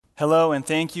Hello, and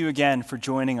thank you again for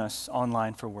joining us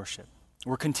online for worship.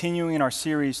 We're continuing our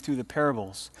series through the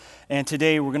parables, and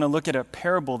today we're going to look at a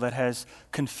parable that has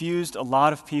confused a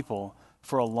lot of people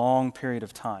for a long period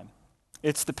of time.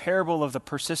 It's the parable of the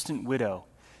persistent widow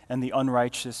and the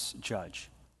unrighteous judge.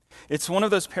 It's one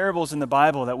of those parables in the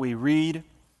Bible that we read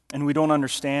and we don't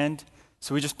understand,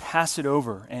 so we just pass it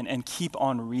over and keep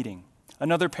on reading.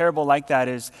 Another parable like that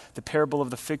is the parable of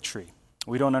the fig tree.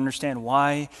 We don't understand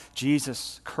why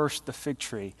Jesus cursed the fig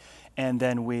tree, and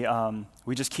then we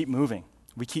just keep moving.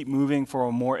 We keep moving for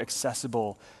a more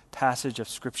accessible passage of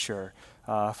Scripture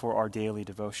for our daily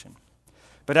devotion.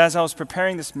 But as I was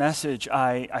preparing this message,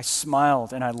 I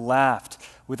smiled and I laughed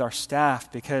with our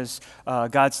staff because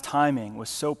God's timing was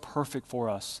so perfect for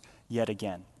us yet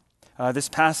again. This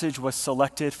passage was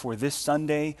selected for this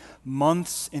Sunday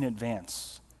months in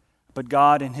advance. But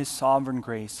God, in His sovereign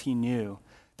grace, He knew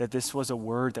that this was a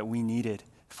word that we needed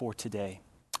for today,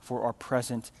 for our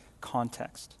present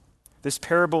context. This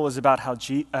parable is about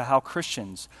how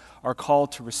Christians are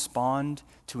called to respond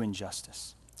to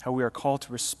injustice, how we are called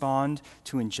to respond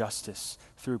to injustice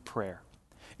through prayer.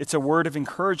 It's a word of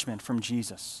encouragement from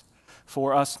Jesus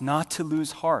for us not to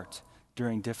lose heart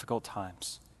during difficult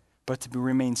times, but to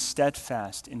remain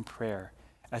steadfast in prayer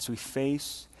as we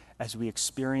face, as we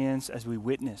experience, as we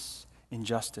witness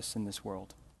injustice in this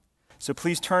world. So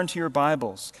please turn to your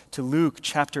Bibles to Luke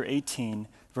chapter 18,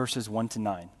 verses 1 to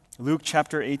 9. Luke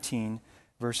chapter 18,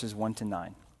 verses 1 to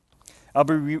 9.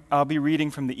 I'll be reading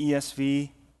from the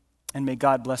ESV, and may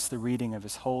God bless the reading of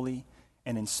His holy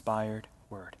and inspired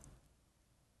word.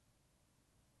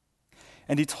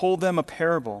 And He told them a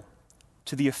parable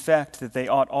to the effect that they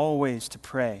ought always to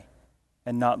pray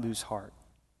and not lose heart.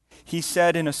 He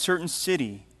said, in a certain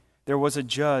city there was a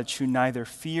judge who neither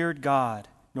feared God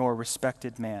nor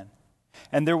respected man.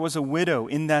 And there was a widow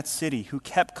in that city who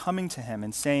kept coming to him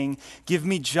and saying, "Give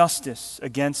me justice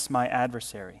against my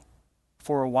adversary."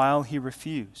 For a while he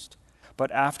refused,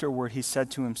 but afterward he said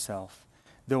to himself,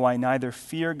 "Though I neither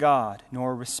fear God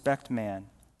nor respect man,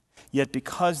 yet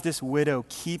because this widow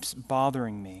keeps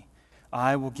bothering me,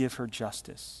 I will give her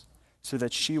justice, so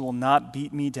that she will not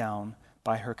beat me down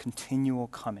by her continual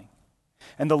coming."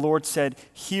 And the Lord said,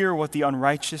 "Hear what the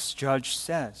unrighteous judge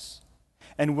says.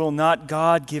 And will not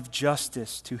God give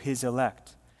justice to His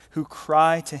elect, who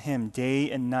cry to Him day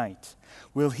and night?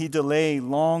 Will He delay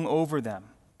long over them?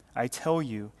 I tell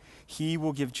you, He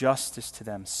will give justice to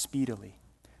them speedily.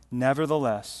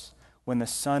 Nevertheless, when the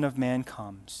Son of Man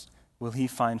comes, will He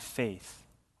find faith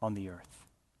on the earth?"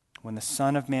 When the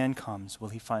Son of Man comes, will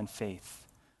He find faith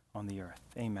on the earth?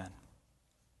 Amen.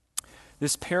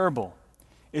 This parable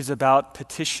is about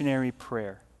petitionary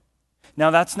prayer. Now,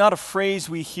 that's not a phrase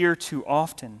we hear too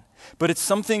often, but it's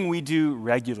something we do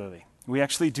regularly. We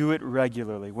actually do it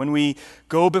regularly. When we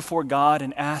go before God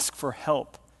and ask for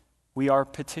help, we are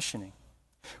petitioning.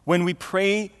 When we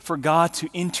pray for God to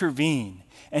intervene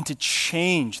and to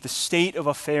change the state of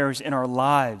affairs in our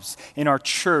lives, in our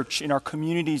church, in our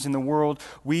communities, in the world,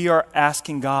 we are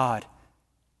asking God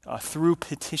through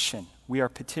petition. We are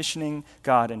petitioning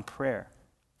God in prayer.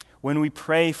 When we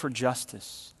pray for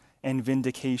justice and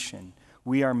vindication,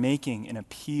 we are making an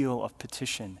appeal of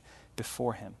petition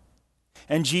before Him.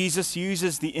 And Jesus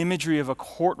uses the imagery of a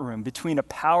courtroom between a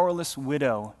powerless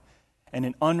widow and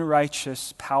an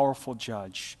unrighteous, powerful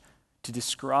judge to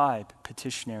describe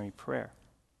petitionary prayer.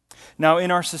 Now,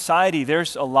 in our society,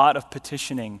 there's a lot of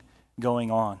petitioning going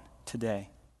on today.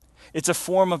 It's a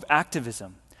form of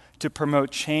activism to promote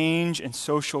change and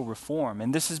social reform,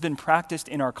 and this has been practiced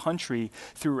in our country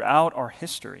throughout our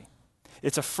history.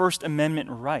 It's a First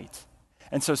Amendment right.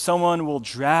 And so someone will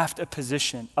draft a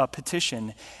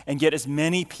petition and get as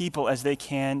many people as they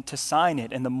can to sign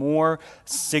it. And the more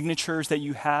signatures that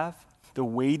you have, the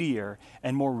weightier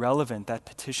and more relevant that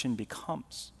petition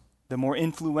becomes. The more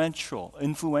influential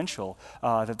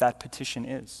that petition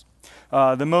is.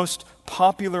 The most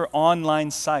popular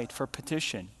online site for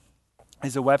petition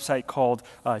is a website called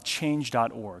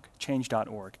change.org.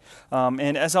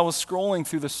 And as I was scrolling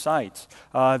through the site,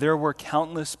 there were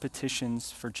countless petitions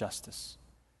for justice.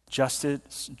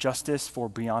 Justice for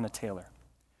Breonna Taylor.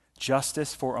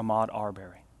 Justice for Ahmaud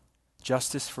Arbery.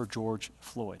 Justice for George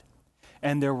Floyd.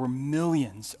 And there were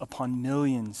millions upon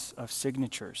millions of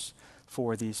signatures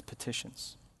for these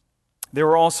petitions. There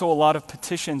were also a lot of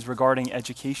petitions regarding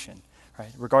education.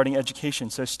 Regarding education.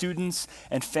 So students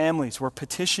and families were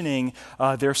petitioning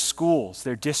their schools,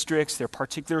 their districts, their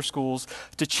particular schools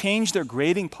to change their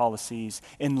grading policies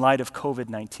in light of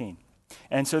COVID-19.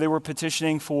 And so they were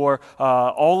petitioning for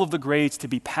all of the grades to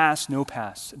be pass, no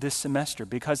pass this semester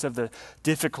because of the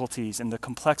difficulties and the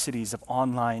complexities of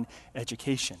online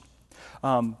education.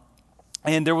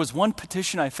 And there was one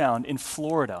petition I found in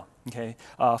Florida,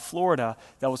 Florida,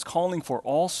 that was calling for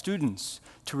all students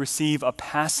to receive a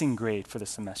passing grade for the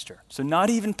semester. So not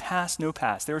even pass, no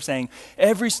pass. They were saying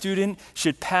every student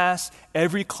should pass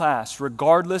every class,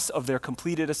 regardless of their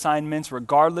completed assignments,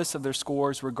 regardless of their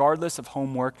scores, regardless of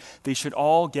homework. They should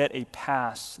all get a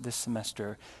pass this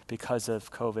semester because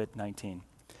of COVID-19.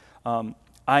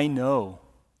 I know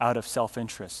out of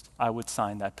self-interest, I would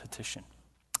sign that petition.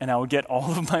 And I would get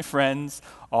all of my friends,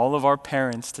 all of our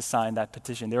parents to sign that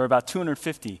petition. There were about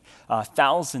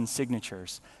 250,000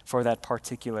 signatures for that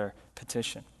particular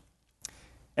petition.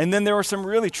 And then there were some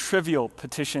really trivial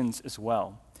petitions as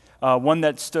well. One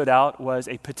that stood out was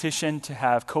a petition to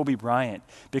have Kobe Bryant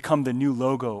become the new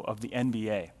logo of the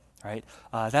NBA, right?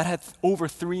 That had over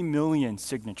 3 million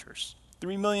signatures.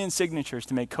 3 million signatures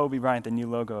to make Kobe Bryant the new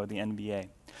logo of the NBA.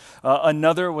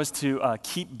 Another was to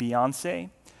keep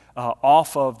Beyonce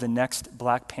off of the next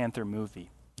Black Panther movie.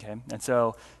 Okay? And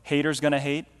so haters gonna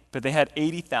hate, but they had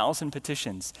 80,000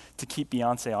 petitions to keep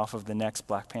Beyonce off of the next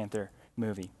Black Panther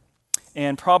movie.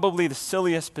 And probably the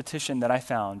silliest petition that I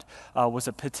found was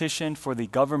a petition for the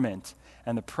government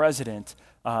and the president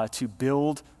to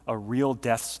build a real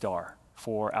Death Star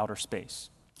for outer space.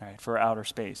 Right, for outer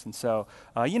space. And so,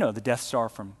 the Death Star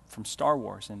from Star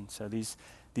Wars. And so these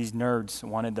nerds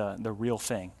wanted the real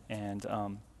thing. And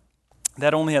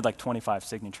that only had like 25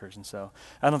 signatures, and so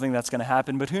I don't think that's going to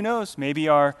happen. But who knows? Maybe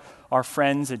our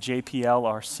friends at JPL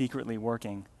are secretly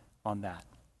working on that.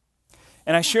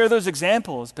 And I share those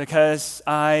examples because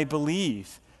I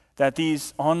believe that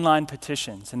these online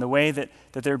petitions and the way that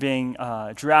they're being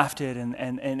drafted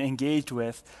and engaged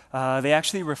with, they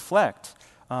actually reflect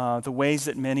the ways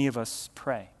that many of us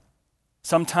pray.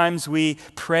 Sometimes we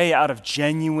pray out of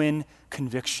genuine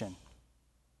conviction,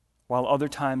 while other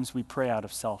times we pray out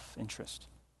of self-interest.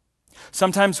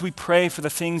 Sometimes we pray for the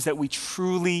things that we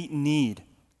truly need,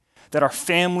 that our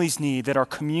families need, that our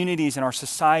communities and our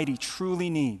society truly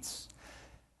needs.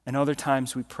 And other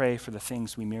times we pray for the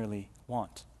things we merely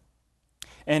want.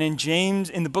 And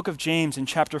in the book of James, in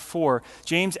chapter 4,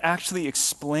 James actually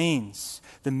explains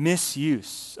the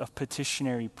misuse of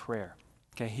petitionary prayer.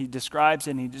 Okay, he describes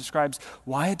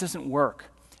why it doesn't work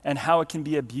and how it can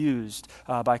be abused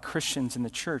by Christians in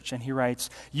the church. And he writes,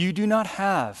 "You do not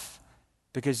have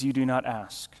because you do not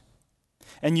ask.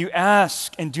 And you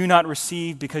ask and do not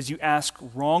receive because you ask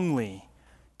wrongly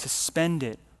to spend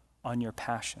it on your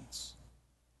passions."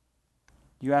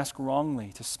 You ask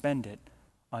wrongly to spend it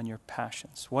on your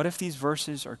passions. What if these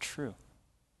verses are true?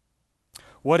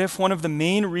 What if one of the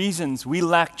main reasons we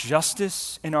lack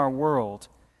justice in our world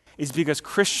is because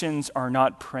Christians are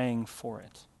not praying for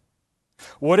it?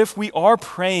 What if we are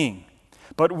praying,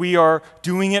 but we are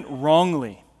doing it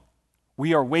wrongly?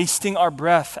 We are wasting our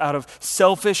breath out of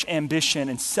selfish ambition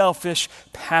and selfish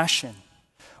passion.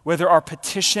 Whether our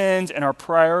petitions and our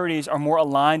priorities are more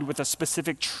aligned with a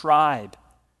specific tribe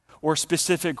or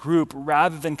specific group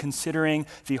rather than considering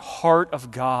the heart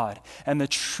of God and the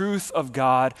truth of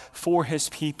God for his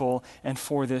people and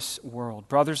for this world.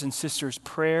 Brothers and sisters,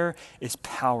 prayer is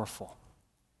powerful.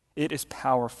 It is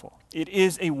powerful. It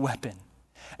is a weapon.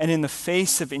 And in the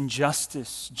face of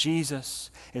injustice,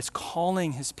 Jesus is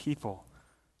calling his people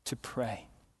to pray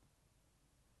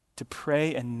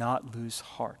and not lose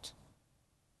heart.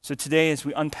 So today, as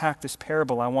we unpack this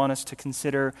parable, I want us to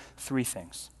consider three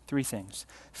things.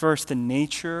 First, the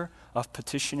nature of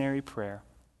petitionary prayer.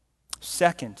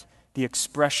 Second, the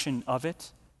expression of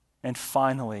it. And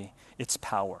finally, its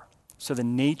power. So the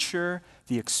nature,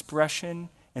 the expression,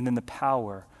 and then the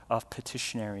power of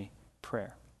petitionary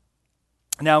prayer.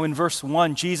 Now, in verse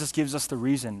 1, Jesus gives us the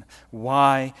reason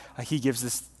why he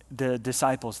gives the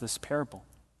disciples this parable.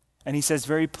 And he says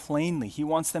very plainly, he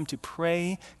wants them to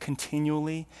pray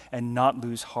continually and not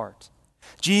lose heart.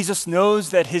 Jesus knows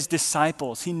that his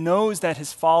disciples, he knows that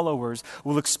his followers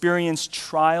will experience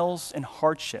trials and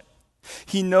hardship.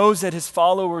 He knows that his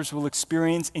followers will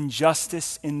experience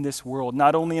injustice in this world,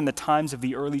 not only in the times of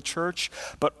the early church,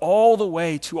 but all the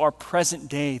way to our present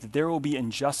day, that there will be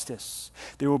injustice,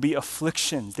 there will be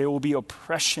afflictions, there will be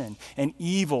oppression and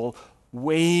evil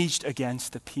waged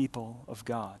against the people of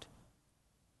God.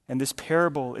 And this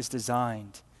parable is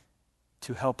designed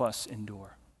to help us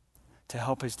endure, to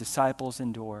help his disciples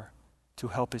endure, to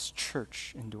help his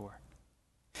church endure.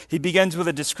 He begins with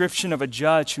a description of a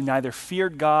judge who neither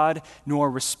feared God nor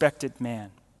respected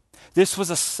man. This was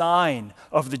a sign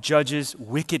of the judge's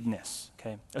wickedness.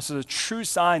 Okay? This is a true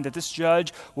sign that this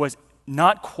judge was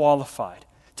not qualified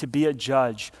to be a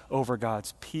judge over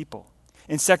God's people.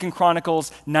 In 2 Chronicles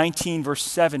 19, verse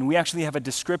 7, we actually have a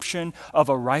description of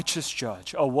a righteous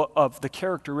judge, of the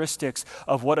characteristics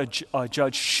of what a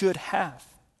judge should have.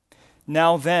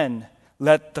 Now then,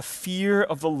 let the fear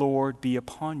of the Lord be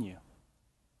upon you.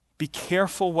 Be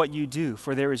careful what you do,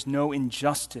 for there is no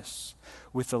injustice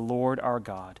with the Lord our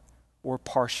God, or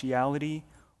partiality,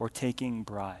 or taking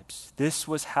bribes. This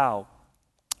was how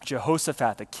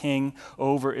Jehoshaphat, the king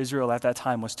over Israel at that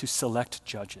time, was to select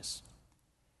judges.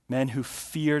 Men who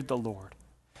feared the Lord.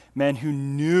 Men who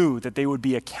knew that they would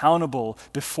be accountable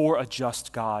before a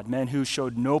just God. Men who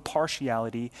showed no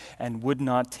partiality and would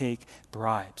not take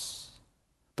bribes.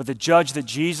 But the judge that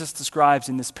Jesus describes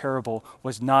in this parable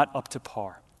was not up to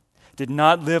par, did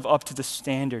not live up to the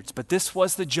standards, but this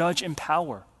was the judge in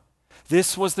power.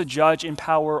 This was the judge in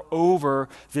power over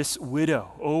this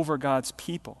widow, over God's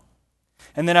people.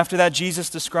 And then after that,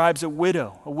 Jesus describes a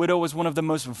widow. A widow was one of the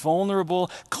most vulnerable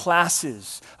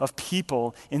classes of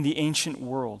people in the ancient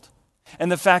world.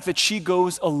 And the fact that she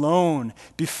goes alone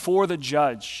before the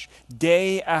judge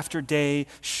day after day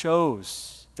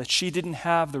shows that she didn't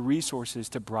have the resources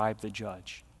to bribe the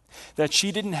judge. That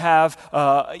she didn't have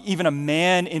even a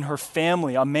man in her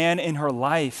family, a man in her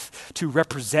life to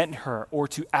represent her or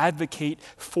to advocate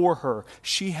for her.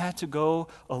 She had to go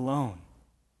alone.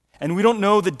 And we don't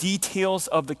know the details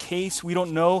of the case. We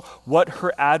don't know what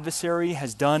her adversary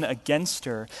has done against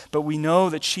her, but we know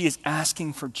that she is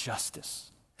asking for justice,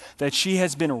 that she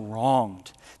has been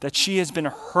wronged, that she has been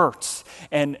hurt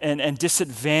and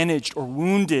disadvantaged or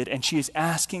wounded, and she is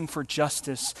asking for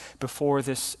justice before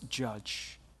this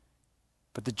judge.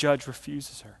 But the judge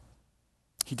refuses her.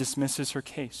 He dismisses her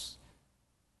case.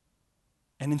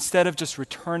 And instead of just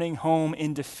returning home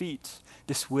in defeat,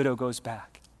 this widow goes back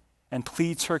and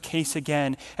pleads her case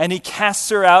again, and he casts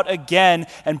her out again,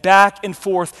 and back and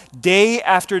forth, day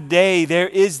after day, there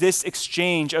is this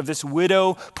exchange of this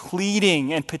widow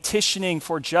pleading and petitioning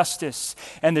for justice,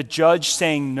 and the judge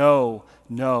saying no,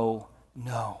 no,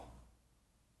 no,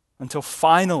 until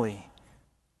finally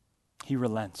he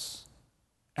relents,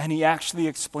 and he actually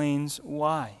explains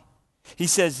why. He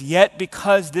says, "Yet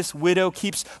because this widow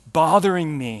keeps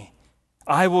bothering me,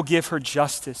 I will give her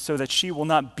justice so that she will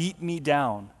not beat me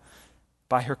down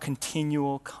by her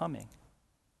continual coming."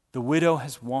 The widow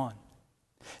has won.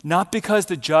 Not because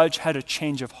the judge had a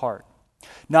change of heart.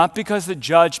 Not because the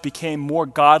judge became more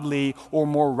godly or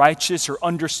more righteous or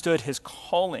understood his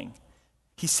calling.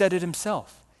 He said it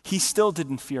himself. He still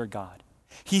didn't fear God.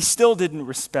 He still didn't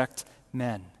respect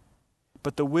men.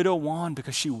 But the widow won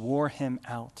because she wore him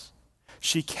out.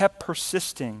 She kept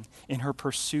persisting in her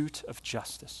pursuit of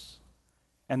justice.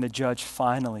 And the judge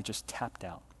finally just tapped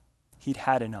out. He'd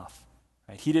had enough.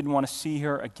 He didn't want to see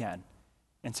her again,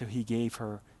 and so he gave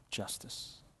her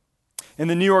justice. In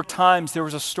the New York Times, there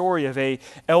was a story of an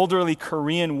elderly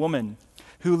Korean woman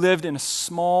who lived in a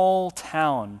small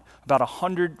town about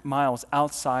 100 miles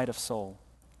outside of Seoul.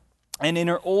 And in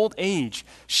her old age,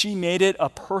 she made it a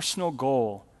personal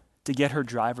goal to get her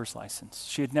driver's license.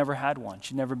 She had never had one.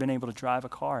 She'd never been able to drive a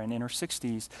car. And in her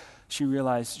 60s, she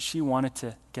realized she wanted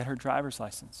to get her driver's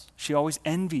license. She always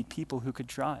envied people who could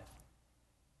drive.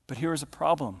 But here was a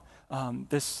problem.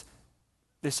 This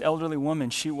elderly woman,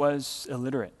 she was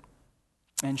illiterate,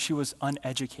 and she was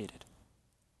uneducated.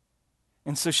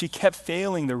 And so she kept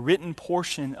failing the written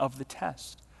portion of the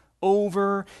test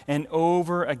over and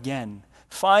over again.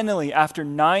 Finally, after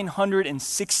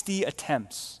 960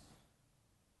 attempts,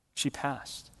 she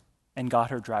passed and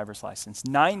got her driver's license.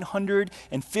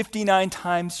 959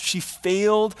 times she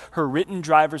failed her written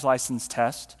driver's license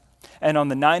test. And on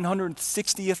the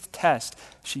 960th test,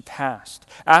 she passed.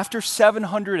 After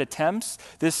 700 attempts,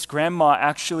 this grandma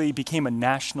actually became a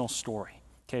national story.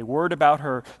 Word about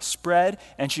her spread,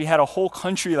 and she had a whole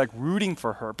country rooting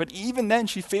for her. But even then,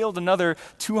 she failed another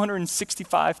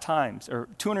 265 times, or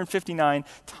 259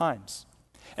 times.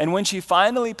 And when she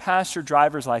finally passed her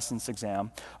driver's license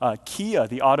exam, Kia,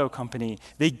 the auto company,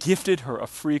 they gifted her a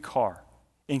free car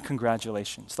in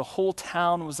congratulations. The whole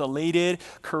town was elated.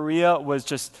 Korea was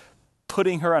just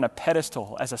putting her on a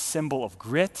pedestal as a symbol of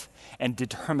grit and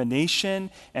determination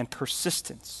and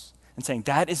persistence, and saying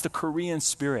that is the Korean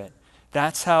spirit.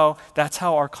 That's how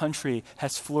our country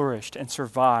has flourished and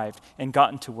survived and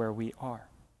gotten to where we are.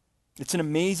 It's an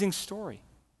amazing story.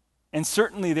 And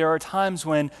certainly there are times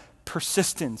when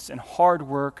persistence and hard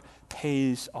work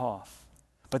pays off.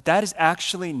 But that is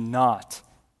actually not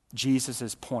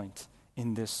Jesus' point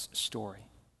in this story.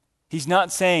 He's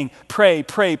not saying, pray,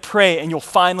 pray, pray, and you'll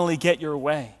finally get your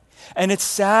way. And it's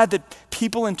sad that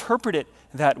people interpret it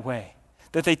that way,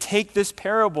 that they take this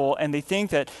parable and they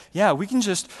think that, we can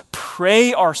just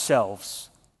pray ourselves.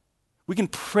 We can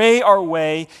pray our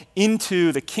way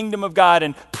into the kingdom of God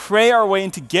and pray our way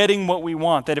into getting what we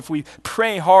want. That if we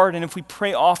pray hard and if we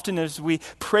pray often, as we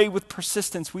pray with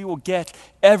persistence, we will get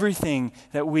everything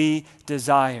that we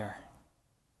desire.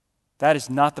 That is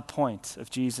not the point of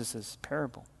Jesus'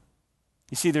 parable.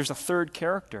 You see, there's a third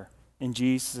character in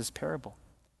Jesus' parable,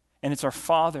 and it's our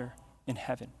Father in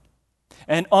heaven.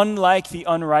 And unlike the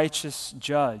unrighteous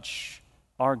judge,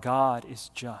 our God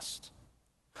is just.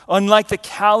 Unlike the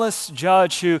callous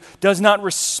judge who does not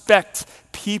respect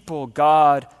people,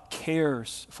 God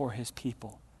cares for his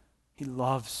people. He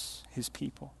loves his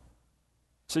people.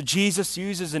 So Jesus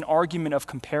uses an argument of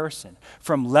comparison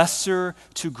from lesser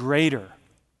to greater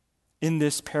in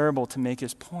this parable to make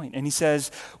his point. And he says,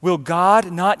 will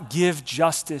God not give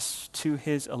justice to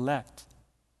his elect?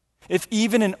 If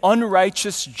even an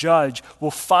unrighteous judge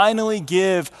will finally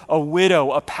give a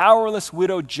widow, a powerless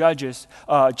widow justice,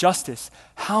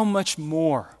 how much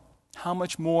more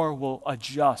will a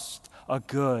just, a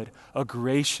good, a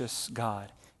gracious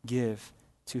God give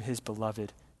to his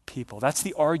beloved people? That's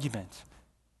the argument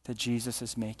that Jesus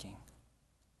is making.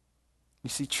 You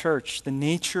see, church, the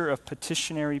nature of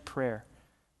petitionary prayer,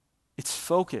 it's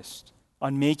focused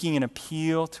on making an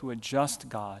appeal to a just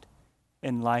God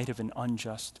in light of an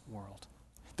unjust world.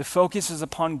 The focus is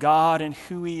upon God and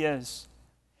who he is.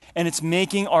 And it's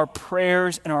making our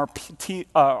prayers and our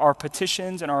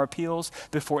petitions and our appeals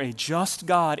before a just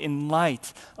God in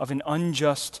light of an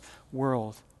unjust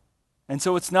world. And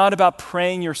so it's not about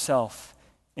praying yourself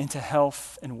into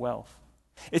health and wealth.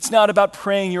 It's not about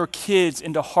praying your kids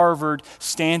into Harvard,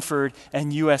 Stanford,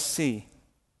 and USC.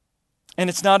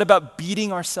 And it's not about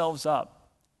beating ourselves up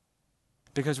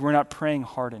because we're not praying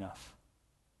hard enough.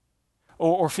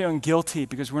 Or feeling guilty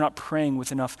because we're not praying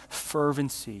with enough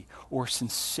fervency or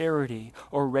sincerity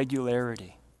or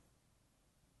regularity.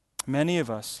 Many of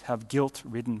us have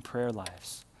guilt-ridden prayer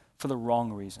lives for the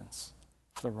wrong reasons.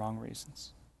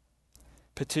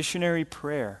 Petitionary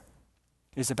prayer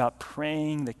is about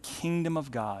praying the kingdom of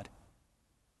God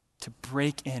to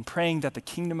break in, praying that the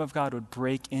kingdom of God would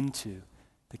break into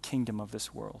the kingdom of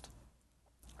this world.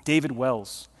 David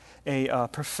Wells, a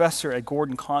professor at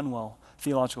Gordon Conwell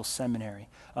Theological Seminary,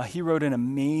 he wrote an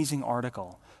amazing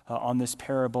article on this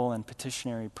parable and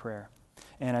petitionary prayer.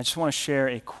 And I just want to share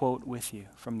a quote with you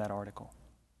from that article.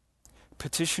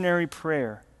 Petitionary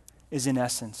prayer is in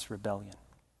essence rebellion.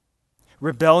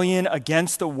 Rebellion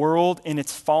against the world in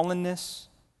its fallenness,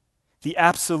 the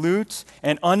absolute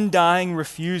and undying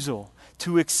refusal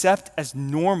to accept as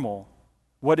normal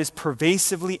what is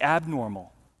pervasively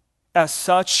abnormal. As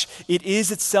such, it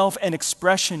is itself an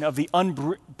expression of the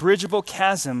unbridgeable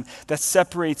chasm that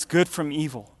separates good from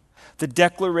evil. The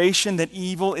declaration that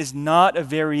evil is not a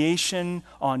variation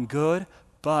on good,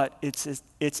 but its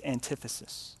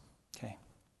antithesis. Okay.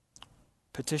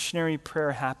 Petitionary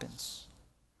prayer happens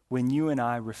when you and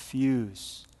I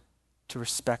refuse to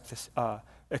accept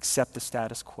the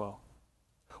status quo.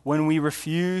 When we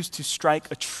refuse to strike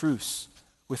a truce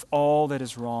with all that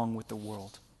is wrong with the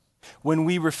world. When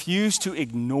we refuse to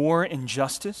ignore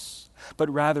injustice, but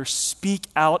rather speak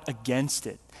out against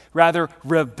it, rather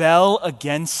rebel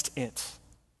against it.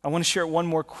 I want to share one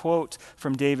more quote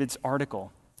from David's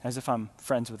article, as if I'm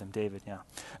friends with him, David,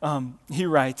 yeah. He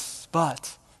writes,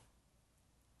 but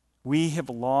we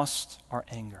have lost our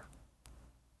anger.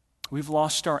 We've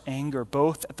lost our anger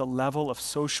both at the level of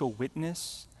social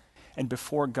witness and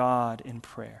before God in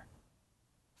prayer.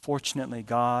 Fortunately,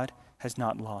 God has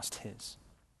not lost his.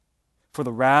 For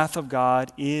the wrath of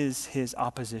God is his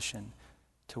opposition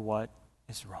to what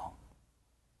is wrong.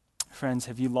 Friends,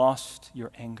 have you lost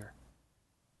your anger?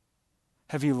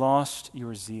 Have you lost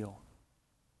your zeal?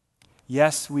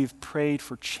 Yes, we've prayed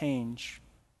for change,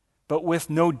 but with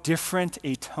no different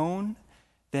a tone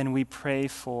than we pray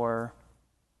for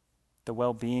the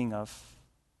well-being of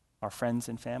our friends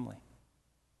and family.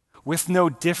 With no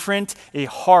different a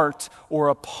heart or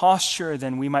a posture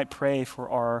than we might pray for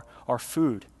our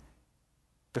food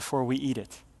before we eat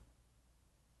it.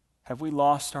 Have we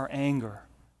lost our anger,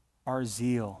 our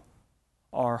zeal,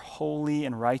 our holy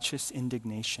and righteous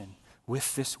indignation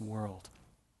with this world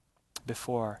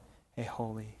before a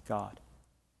holy God?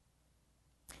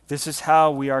 This is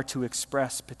how we are to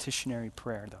express petitionary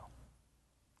prayer, though.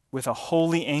 With a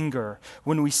holy anger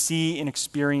when we see and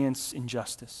experience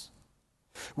injustice.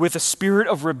 With a spirit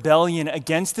of rebellion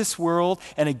against this world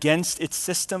and against its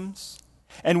systems.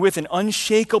 And with an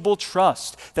unshakable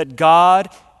trust that God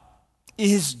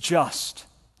is just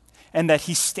and that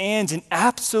he stands in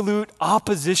absolute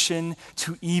opposition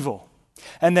to evil.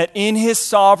 And that in his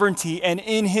sovereignty and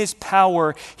in his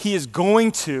power, he is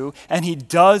going to, and he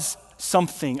does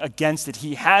something against it.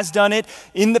 He has done it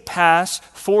in the past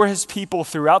for his people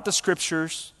throughout the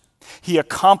scriptures. He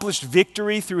accomplished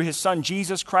victory through his son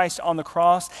Jesus Christ on the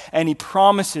cross, and he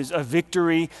promises a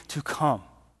victory to come.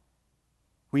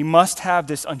 We must have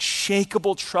this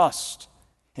unshakable trust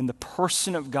in the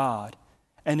person of God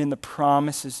and in the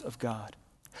promises of God.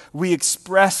 We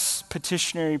express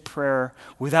petitionary prayer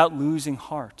without losing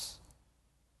heart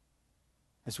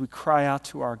as we cry out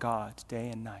to our God day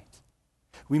and night.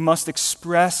 We must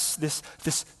express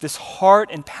this heart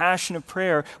and passion of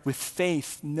prayer with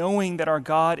faith, knowing that our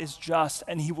God is just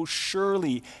and he will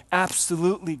surely,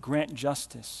 absolutely grant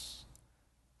justice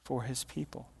for his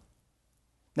people.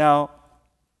 Now,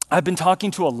 I've been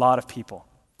talking to a lot of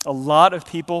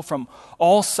people from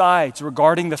all sides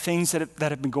regarding the things that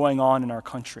have been going on in our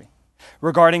country,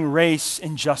 regarding race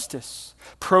injustice,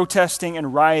 protesting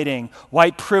and rioting,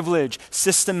 white privilege,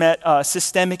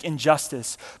 systemic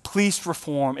injustice, police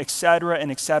reform, etc.,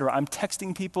 and etc. I'm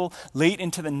texting people late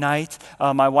into the night.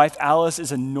 My wife Alice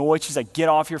is annoyed. She's like, "Get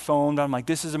off your phone." But I'm like,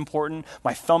 "This is important.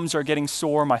 My thumbs are getting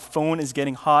sore. My phone is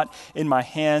getting hot in my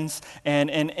hands."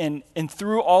 And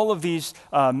through all of these,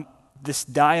 this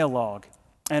dialogue,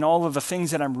 and all of the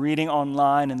things that I'm reading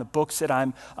online and the books that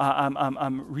I'm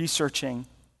researching,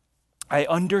 I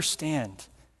understand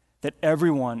that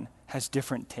everyone has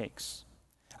different takes.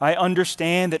 I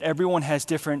understand that everyone has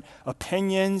different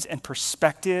opinions and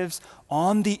perspectives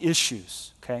on the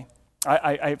issues, okay?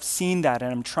 I've seen that,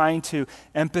 and I'm trying to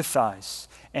empathize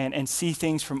and see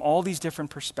things from all these different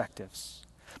perspectives.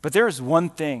 But there is one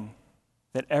thing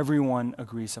that everyone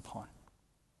agrees upon,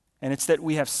 and it's that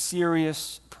we have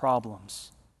serious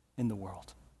problems in the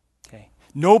world, okay?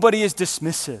 Nobody is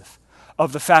dismissive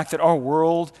of the fact that our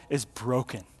world is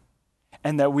broken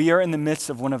and that we are in the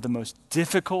midst of one of the most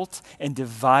difficult and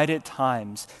divided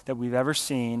times that we've ever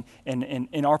seen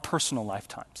in our personal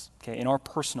lifetimes, okay? In our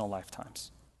personal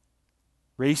lifetimes.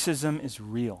 Racism is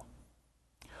real.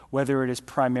 Whether it is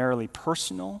primarily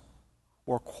personal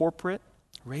or corporate,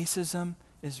 racism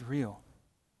is real.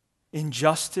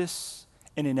 Injustice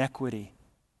and inequity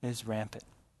is rampant.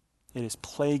 It is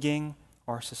plaguing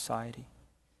our society.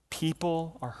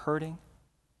 People are hurting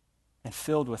and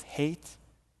filled with hate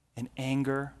and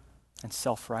anger and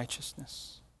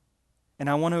self-righteousness. And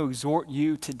I want to exhort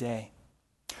you today,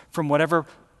 from whatever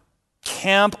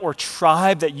camp or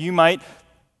tribe that you might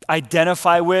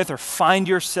identify with or find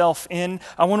yourself in,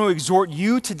 I want to exhort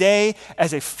you today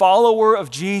as a follower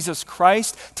of Jesus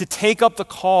Christ to take up the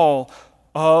call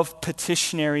of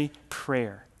petitionary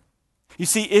prayer. You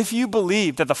see, if you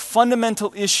believe that the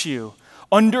fundamental issue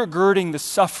undergirding the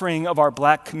suffering of our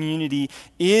black community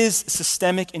is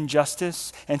systemic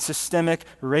injustice and systemic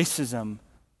racism,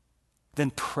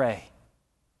 then pray.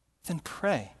 Then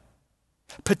pray.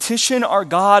 Petition our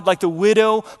God like the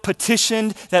widow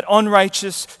petitioned that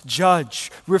unrighteous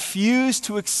judge. Refuse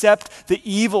to accept the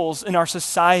evils in our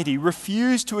society.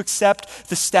 Refuse to accept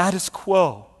the status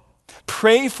quo.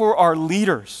 Pray for our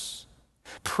leaders.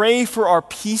 Pray for our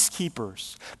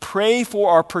peacekeepers. Pray for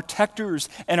our protectors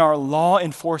and our law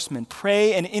enforcement.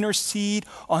 Pray and intercede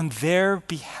on their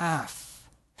behalf.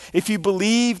 If you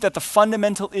believe that the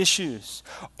fundamental issues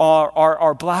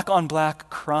are black on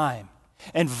black crime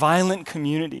and violent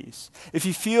communities, if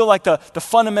you feel like the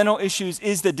fundamental issues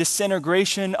is the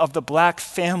disintegration of the black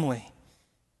family,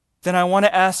 then I want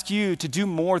to ask you to do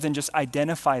more than just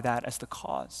identify that as the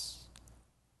cause.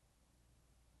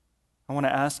 I want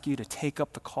to ask you to take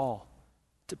up the call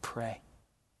to pray,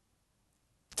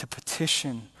 to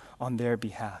petition on their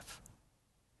behalf,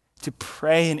 to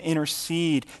pray and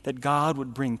intercede that God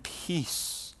would bring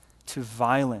peace to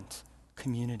violent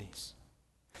communities,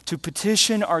 to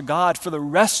petition our God for the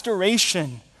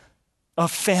restoration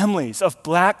of families, of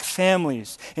black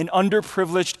families in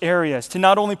underprivileged areas, to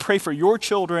not only pray for your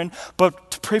children, but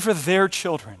to pray for their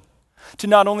children, to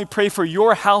not only pray for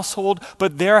your household,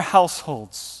 but their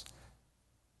households.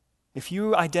 If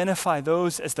you identify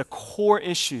those as the core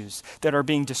issues that are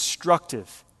being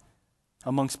destructive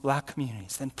amongst black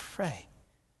communities, then pray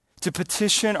to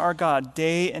petition our God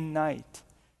day and night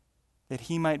that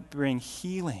he might bring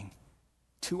healing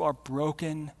to our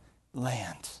broken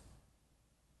land.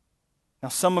 Now,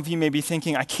 some of you may be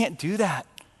thinking, I can't do that.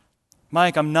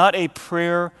 Mike, I'm not a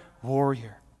prayer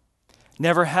warrior.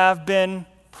 Never have been,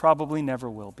 probably never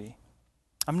will be.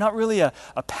 I'm not really a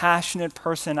passionate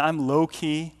person. I'm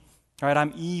low-key. Right,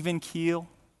 I'm even keel.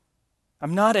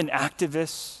 I'm not an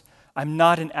activist. I'm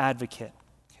not an advocate.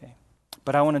 Okay,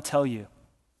 but I want to tell you,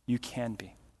 you can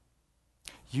be.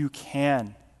 You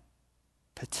can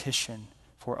petition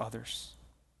for others.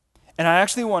 And I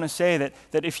actually want to say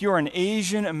that if you're an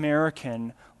Asian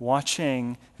American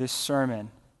watching this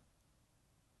sermon,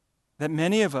 that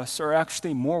many of us are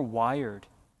actually more wired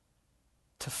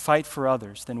to fight for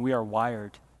others than we are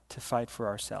wired to fight for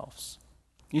ourselves.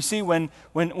 You see, when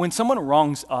someone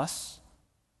wrongs us,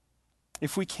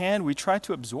 if we can, we try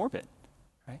to absorb it.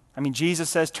 Right? I mean, Jesus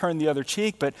says turn the other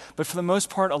cheek, but for the most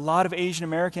part, a lot of Asian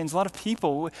Americans, a lot of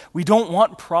people, we don't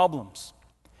want problems.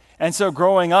 And so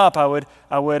growing up, I would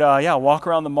walk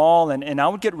around the mall and I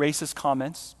would get racist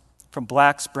comments from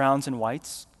blacks, browns, and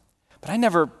whites. But I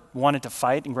never wanted to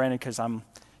fight, and granted, because I'm,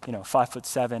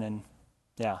 5'7", and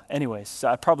anyways, so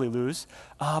I'd probably lose.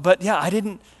 But I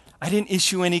didn't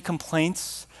issue any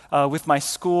complaints with my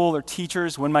school or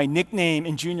teachers when my nickname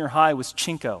in junior high was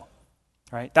Chinko.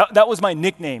 Right? That was my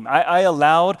nickname. I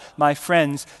allowed my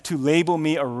friends to label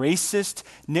me a racist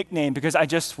nickname because I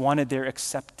just wanted their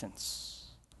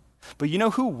acceptance. But you know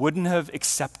who wouldn't have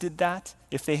accepted that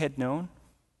if they had known?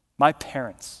 My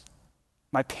parents.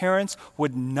 My parents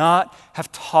would not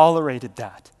have tolerated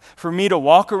that. For me to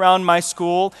walk around my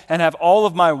school and have all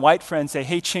of my white friends say,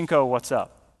 "Hey, Chinko, what's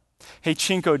up? Hey,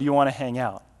 Chinko, do you want to hang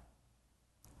out?"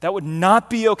 That would not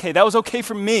be okay. That was okay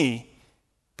for me,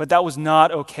 but that was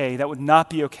not okay. That would not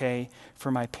be okay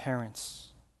for my parents.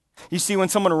 You see, when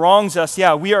someone wrongs us,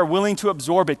 we are willing to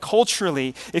absorb it.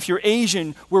 Culturally, if you're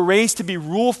Asian, we're raised to be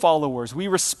rule followers. We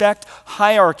respect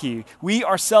hierarchy. We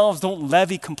ourselves don't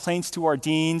levy complaints to our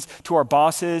deans, to our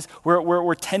bosses.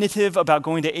 We're tentative about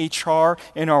going to HR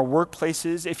in our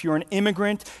workplaces. If you're an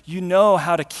immigrant, you know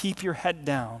how to keep your head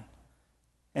down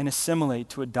and assimilate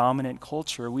to a dominant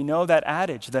culture. We know that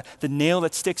adage, the nail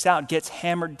that sticks out gets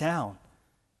hammered down.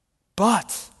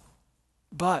 But,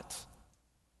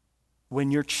 when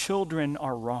your children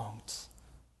are wronged,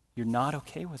 you're not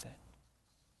okay with it.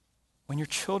 When your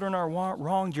children are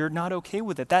wronged, you're not okay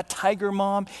with it. That tiger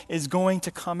mom is going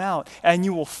to come out, and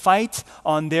you will fight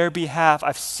on their behalf.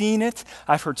 I've seen it.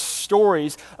 I've heard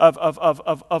stories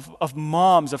of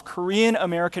moms, of Korean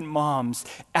American moms,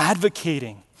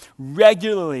 advocating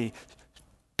regularly,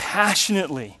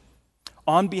 passionately,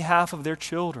 on behalf of their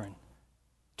children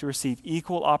to receive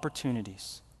equal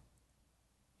opportunities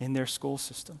in their school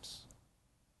systems.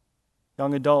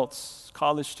 Young adults,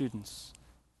 college students,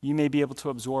 you may be able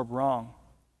to absorb wrong,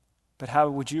 but how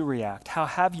would you react? How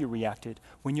have you reacted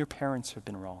when your parents have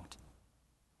been wronged?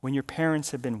 When your parents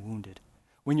have been wounded?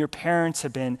 When your parents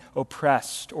have been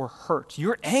oppressed or hurt?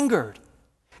 You're angered.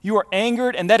 You are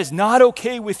angered, and that is not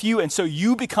okay with you, and so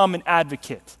you become an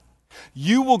advocate.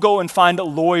 You will go and find a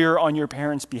lawyer on your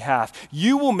parents' behalf.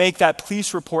 You will make that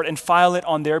police report and file it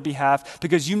on their behalf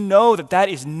because you know that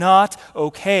is not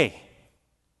okay.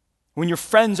 When your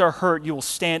friends are hurt, you will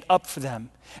stand up for them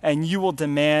and you will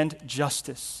demand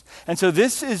justice. And so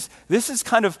this is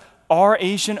kind of our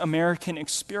Asian American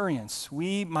experience.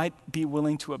 We might be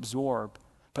willing to absorb,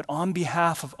 but on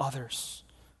behalf of others,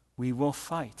 we will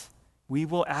fight. We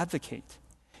will advocate.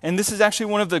 And this is actually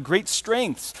one of the great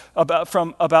strengths that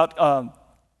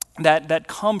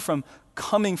come from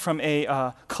coming from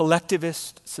a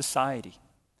collectivist society.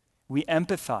 We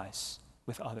empathize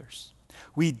with others.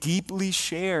 We deeply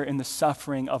share in the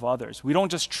suffering of others. We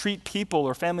don't just treat people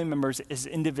or family members as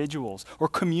individuals or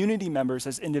community members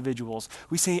as individuals.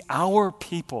 We say our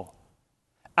people,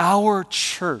 our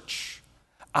church,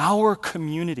 our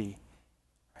community.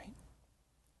 Right?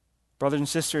 Brothers and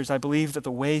sisters, I believe that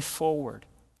the way forward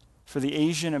for the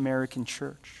Asian American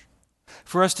church,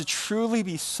 for us to truly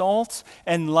be salt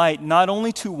and light, not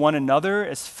only to one another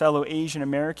as fellow Asian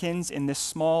Americans in this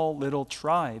small little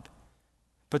tribe,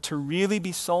 but to really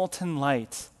be salt and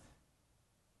light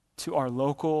to our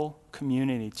local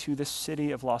community, to the city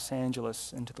of Los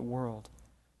Angeles, and to the world,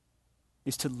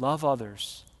 is to love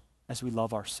others as we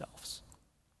love ourselves,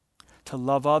 to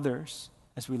love others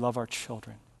as we love our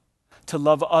children, to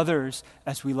love others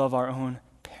as we love our own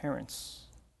parents,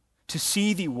 to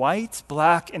see the white,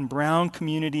 black, and brown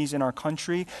communities in our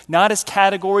country not as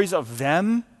categories of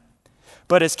them,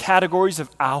 but as categories of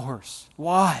ours.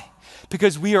 Why?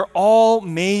 Because we are all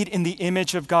made in the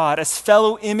image of God. As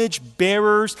fellow image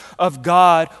bearers of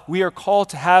God, we are called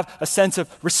to have a sense of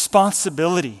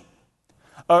responsibility,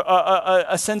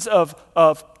 a sense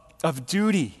of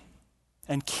duty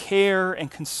and care and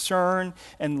concern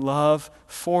and love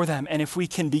for them. And if we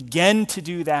can begin to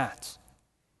do that,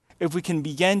 if we can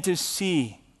begin to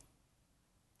see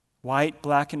white,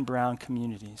 black, and brown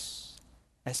communities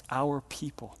as our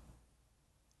people,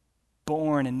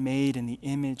 born and made in the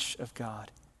image of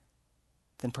God,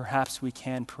 then perhaps we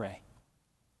can pray.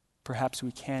 Perhaps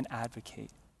we can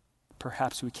advocate.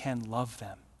 Perhaps we can love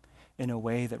them. in a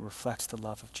way that reflects the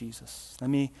love of Jesus. Let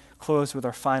me close with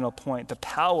our final point, the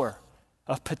power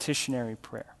of petitionary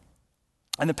prayer.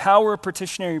 And the power of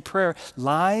petitionary prayer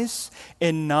lies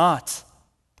in not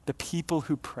the people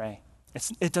who pray.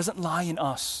 It doesn't lie in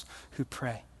us who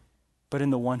pray, but in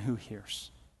the one who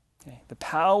hears. Okay? The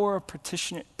power of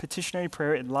petitionary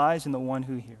prayer, it lies in the one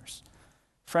who hears.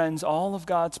 Friends, all of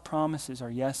God's promises are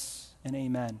yes and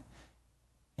amen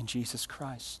in Jesus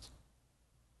Christ.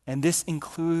 And this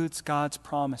includes God's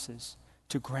promises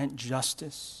to grant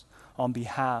justice on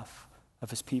behalf of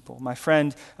his people. My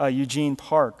friend Eugene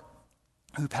Park,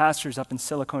 who pastors up in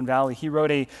Silicon Valley, he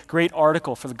wrote a great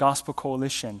article for the Gospel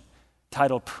Coalition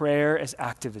titled Prayer as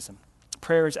Activism.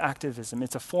 Prayer is activism.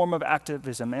 It's a form of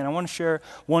activism. And I want to share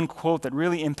one quote that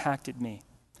really impacted me.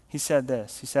 He said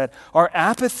this. He said, "Our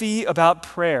apathy about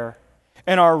prayer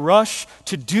and our rush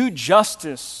to do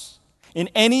justice in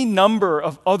any number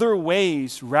of other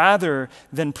ways rather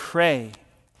than pray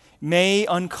may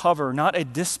uncover not a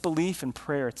disbelief in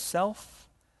prayer itself,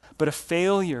 but a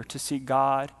failure to see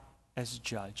God as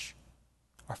judge."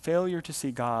 Our failure to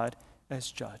see God as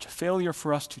judge. A failure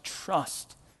for us to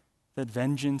trust that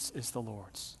vengeance is the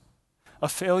Lord's. A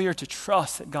failure to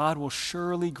trust that God will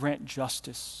surely grant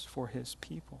justice for his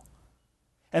people.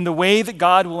 And the way that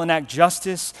God will enact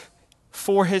justice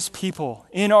for his people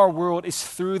in our world is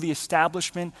through the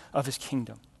establishment of his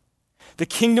kingdom. The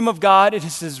kingdom of God, it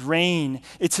is his reign,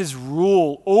 it's his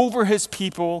rule over his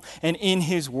people and in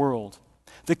his world.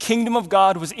 The kingdom of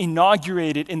God was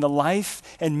inaugurated in the life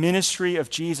and ministry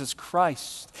of Jesus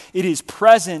Christ. It is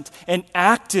present and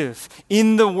active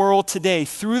in the world today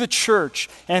through the church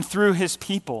and through his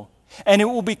people. And it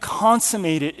will be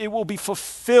consummated, it will be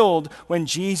fulfilled when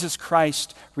Jesus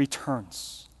Christ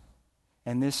returns.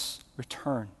 And this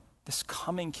return, this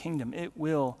coming kingdom, it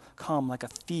will come like a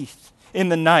thief in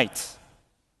the night.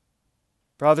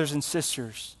 Brothers and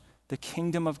sisters, the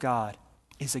kingdom of God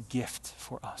is a gift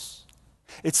for us.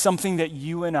 It's something that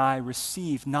you and I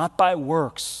receive, not by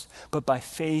works, but by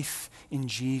faith in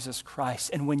Jesus Christ.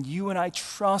 And when you and I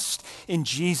trust in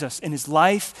Jesus, in his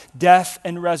life, death,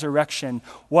 and resurrection,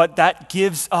 what that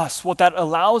gives us, what that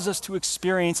allows us to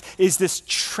experience is this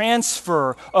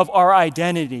transfer of our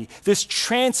identity, this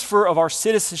transfer of our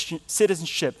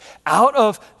citizenship out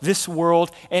of this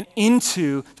world and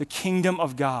into the kingdom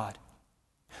of God.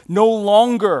 No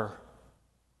longer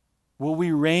will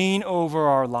we reign over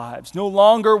our lives. No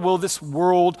longer will this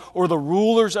world or the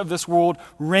rulers of this world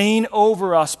reign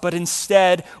over us, but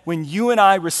instead, when you and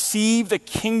I receive the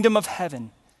kingdom of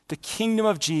heaven, the kingdom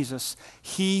of Jesus,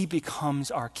 he becomes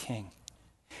our king.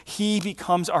 He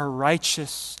becomes our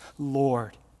righteous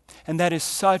Lord. And that is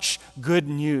such good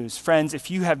news. Friends,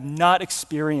 if you have not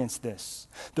experienced this,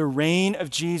 the reign of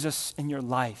Jesus in your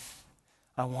life,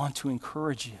 I want to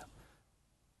encourage you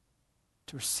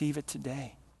to receive it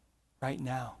today. Right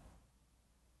now.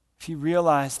 If you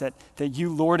realize that you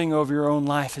lording over your own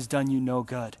life has done you no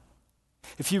good.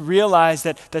 If you realize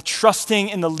that trusting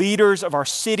in the leaders of our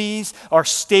cities, our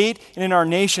state, and in our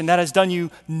nation, that has done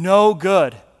you no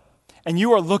good, and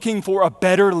you are looking for a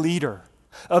better leader,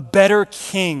 a better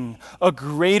king, a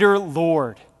greater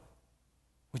Lord,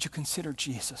 would you consider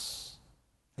Jesus,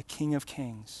 the King of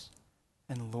Kings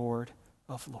and Lord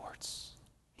of Lords?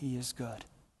 He is good.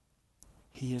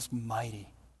 He is mighty.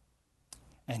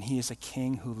 And he is a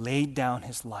king who laid down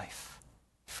his life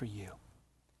for you.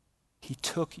 He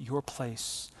took your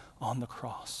place on the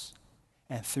cross.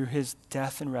 And through his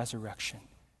death and resurrection,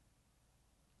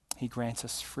 he grants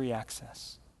us free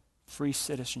access, free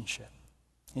citizenship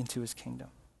into his kingdom.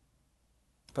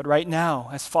 But right now,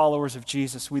 as followers of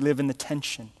Jesus, we live in the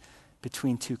tension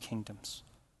between two kingdoms.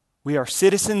 We are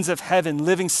citizens of heaven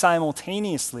living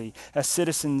simultaneously as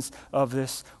citizens of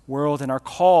this world, and our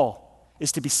call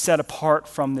is to be set apart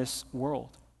from this world.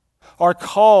 Our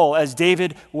call, as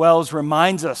David Wells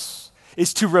reminds us,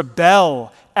 is to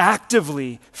rebel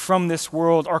actively from this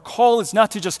world. Our call is not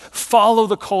to just follow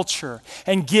the culture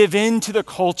and give in to the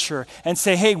culture and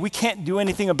say, hey, we can't do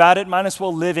anything about it, might as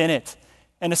well live in it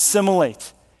and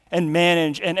assimilate and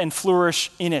manage and flourish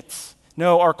in it.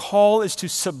 No, our call is to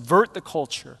subvert the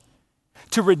culture,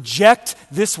 to reject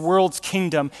this world's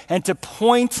kingdom, and to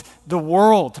point the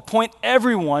world, to point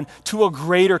everyone to a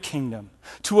greater kingdom,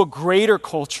 to a greater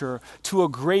culture, to a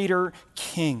greater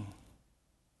king.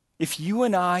 If you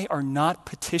and I are not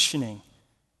petitioning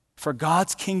for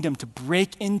God's kingdom to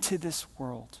break into this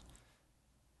world,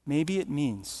 maybe it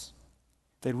means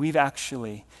that we've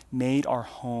actually made our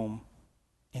home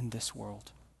in this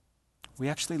world. We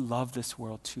actually love this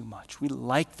world too much. We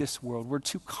like this world. We're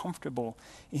too comfortable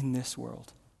in this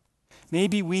world.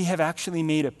 Maybe we have actually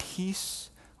made a peace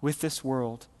with this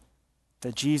world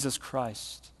that Jesus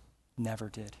Christ never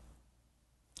did.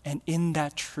 And in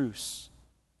that truce,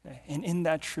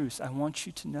 I want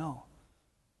you to know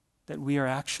that we are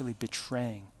actually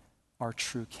betraying our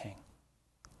true King.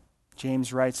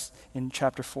 James writes in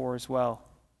chapter 4 as well,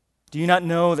 "Do you not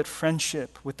know that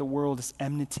friendship with the world is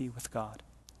enmity with God?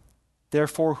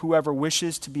 Therefore, whoever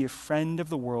wishes to be a friend of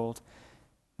the world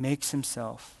makes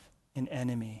himself an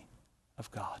enemy of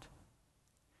God."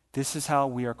 This is how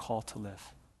we are called to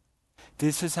live.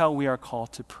 This is how we are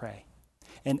called to pray.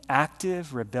 An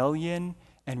active rebellion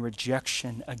and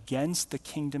rejection against the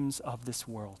kingdoms of this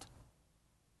world,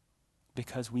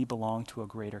 because we belong to a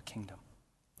greater kingdom.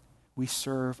 We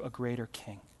serve a greater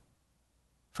King.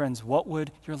 Friends, what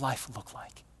would your life look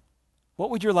like? What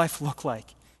would your life look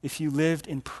like if you lived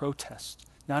in protest,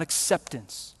 not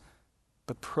acceptance,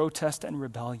 but protest and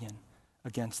rebellion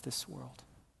against this world?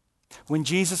 When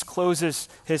Jesus closes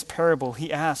his parable,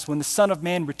 he asks, when the Son of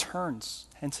Man returns,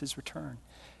 hence his return,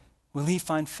 will he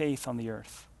find faith on the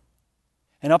earth?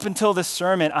 And up until this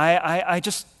sermon, I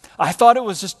thought it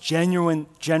was just genuine,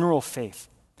 general faith.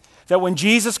 That when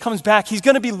Jesus comes back, he's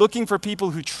going to be looking for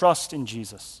people who trust in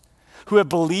Jesus, who have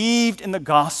believed in the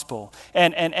gospel,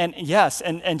 and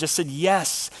just said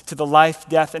yes to the life,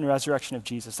 death, and resurrection of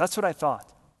Jesus. That's what I thought.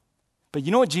 But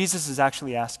you know what Jesus is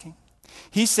actually asking?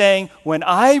 He's saying, when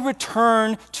I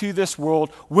return to this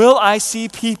world, will I see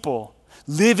people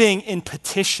living in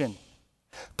petition,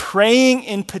 praying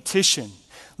in petition,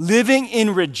 living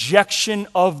in rejection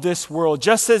of this world?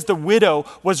 Just as the widow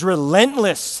was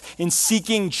relentless in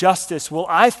seeking justice, will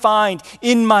I find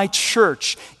in my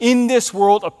church, in this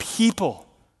world, a people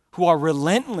who are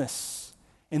relentless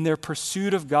in their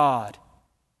pursuit of God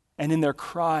and in their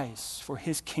cries for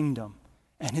his kingdom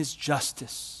and his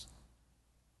justice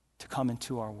to come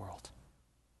into our world?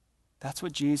 That's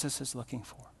what Jesus is looking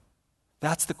for.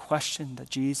 That's the question that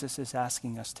Jesus is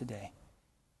asking us today.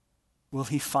 Will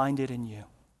he find it in you?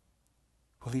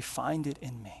 Will he find it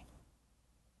in me?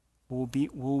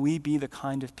 Will we be the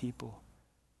kind of people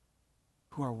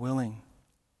who are willing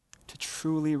to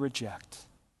truly reject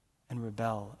and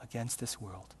rebel against this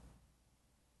world?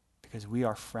 Because we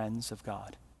are friends of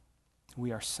God.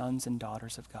 We are sons and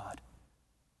daughters of God.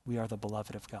 We are the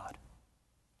beloved of God.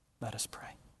 Let us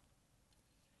pray.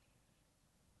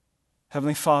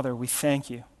 Heavenly Father, we thank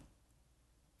you.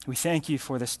 We thank you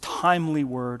for this timely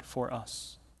word for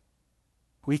us.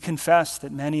 We confess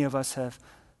that many of us have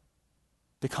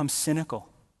become cynical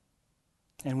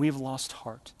and we've lost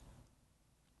heart.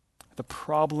 The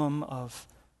problem of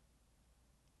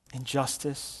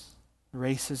injustice,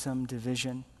 racism,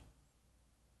 division,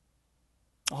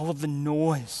 all of the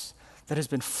noise that has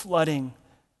been flooding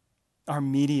our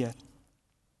media,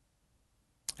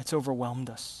 it's overwhelmed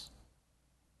us.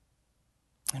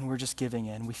 And we're just giving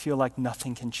in. We feel like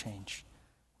nothing can change.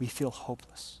 We feel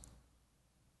hopeless.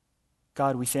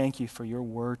 God, we thank you for your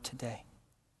word today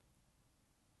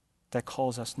that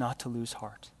calls us not to lose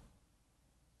heart,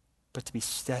 but to be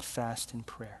steadfast in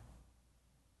prayer.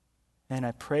 And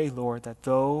I pray, Lord, that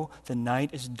though the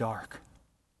night is dark,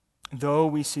 though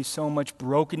we see so much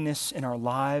brokenness in our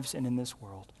lives and in this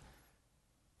world,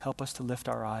 help us to lift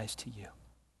our eyes to you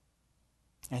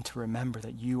and to remember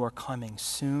that you are coming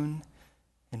soon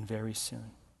and very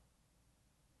soon.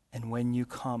 And when you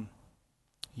come,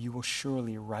 you will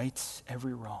surely right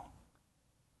every wrong,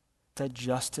 that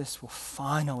justice will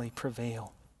finally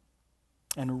prevail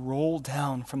and roll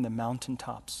down from the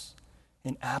mountaintops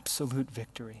in absolute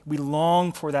victory. We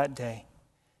long for that day.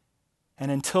 And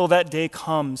until that day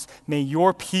comes, may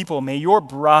your people, may your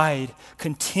bride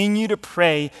continue to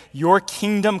pray, your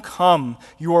kingdom come,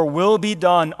 your will be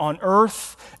done on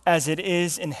earth as it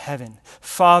is in heaven.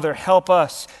 Father, help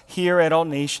us here at All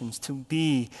Nations to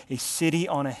be a city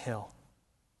on a hill,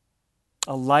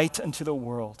 a light unto the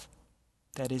world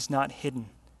that is not hidden,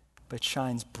 but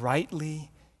shines brightly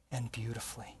and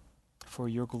beautifully for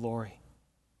your glory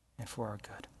and for our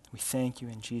good. We thank you.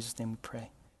 In Jesus' name we pray.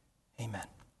 Amen.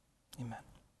 Amen.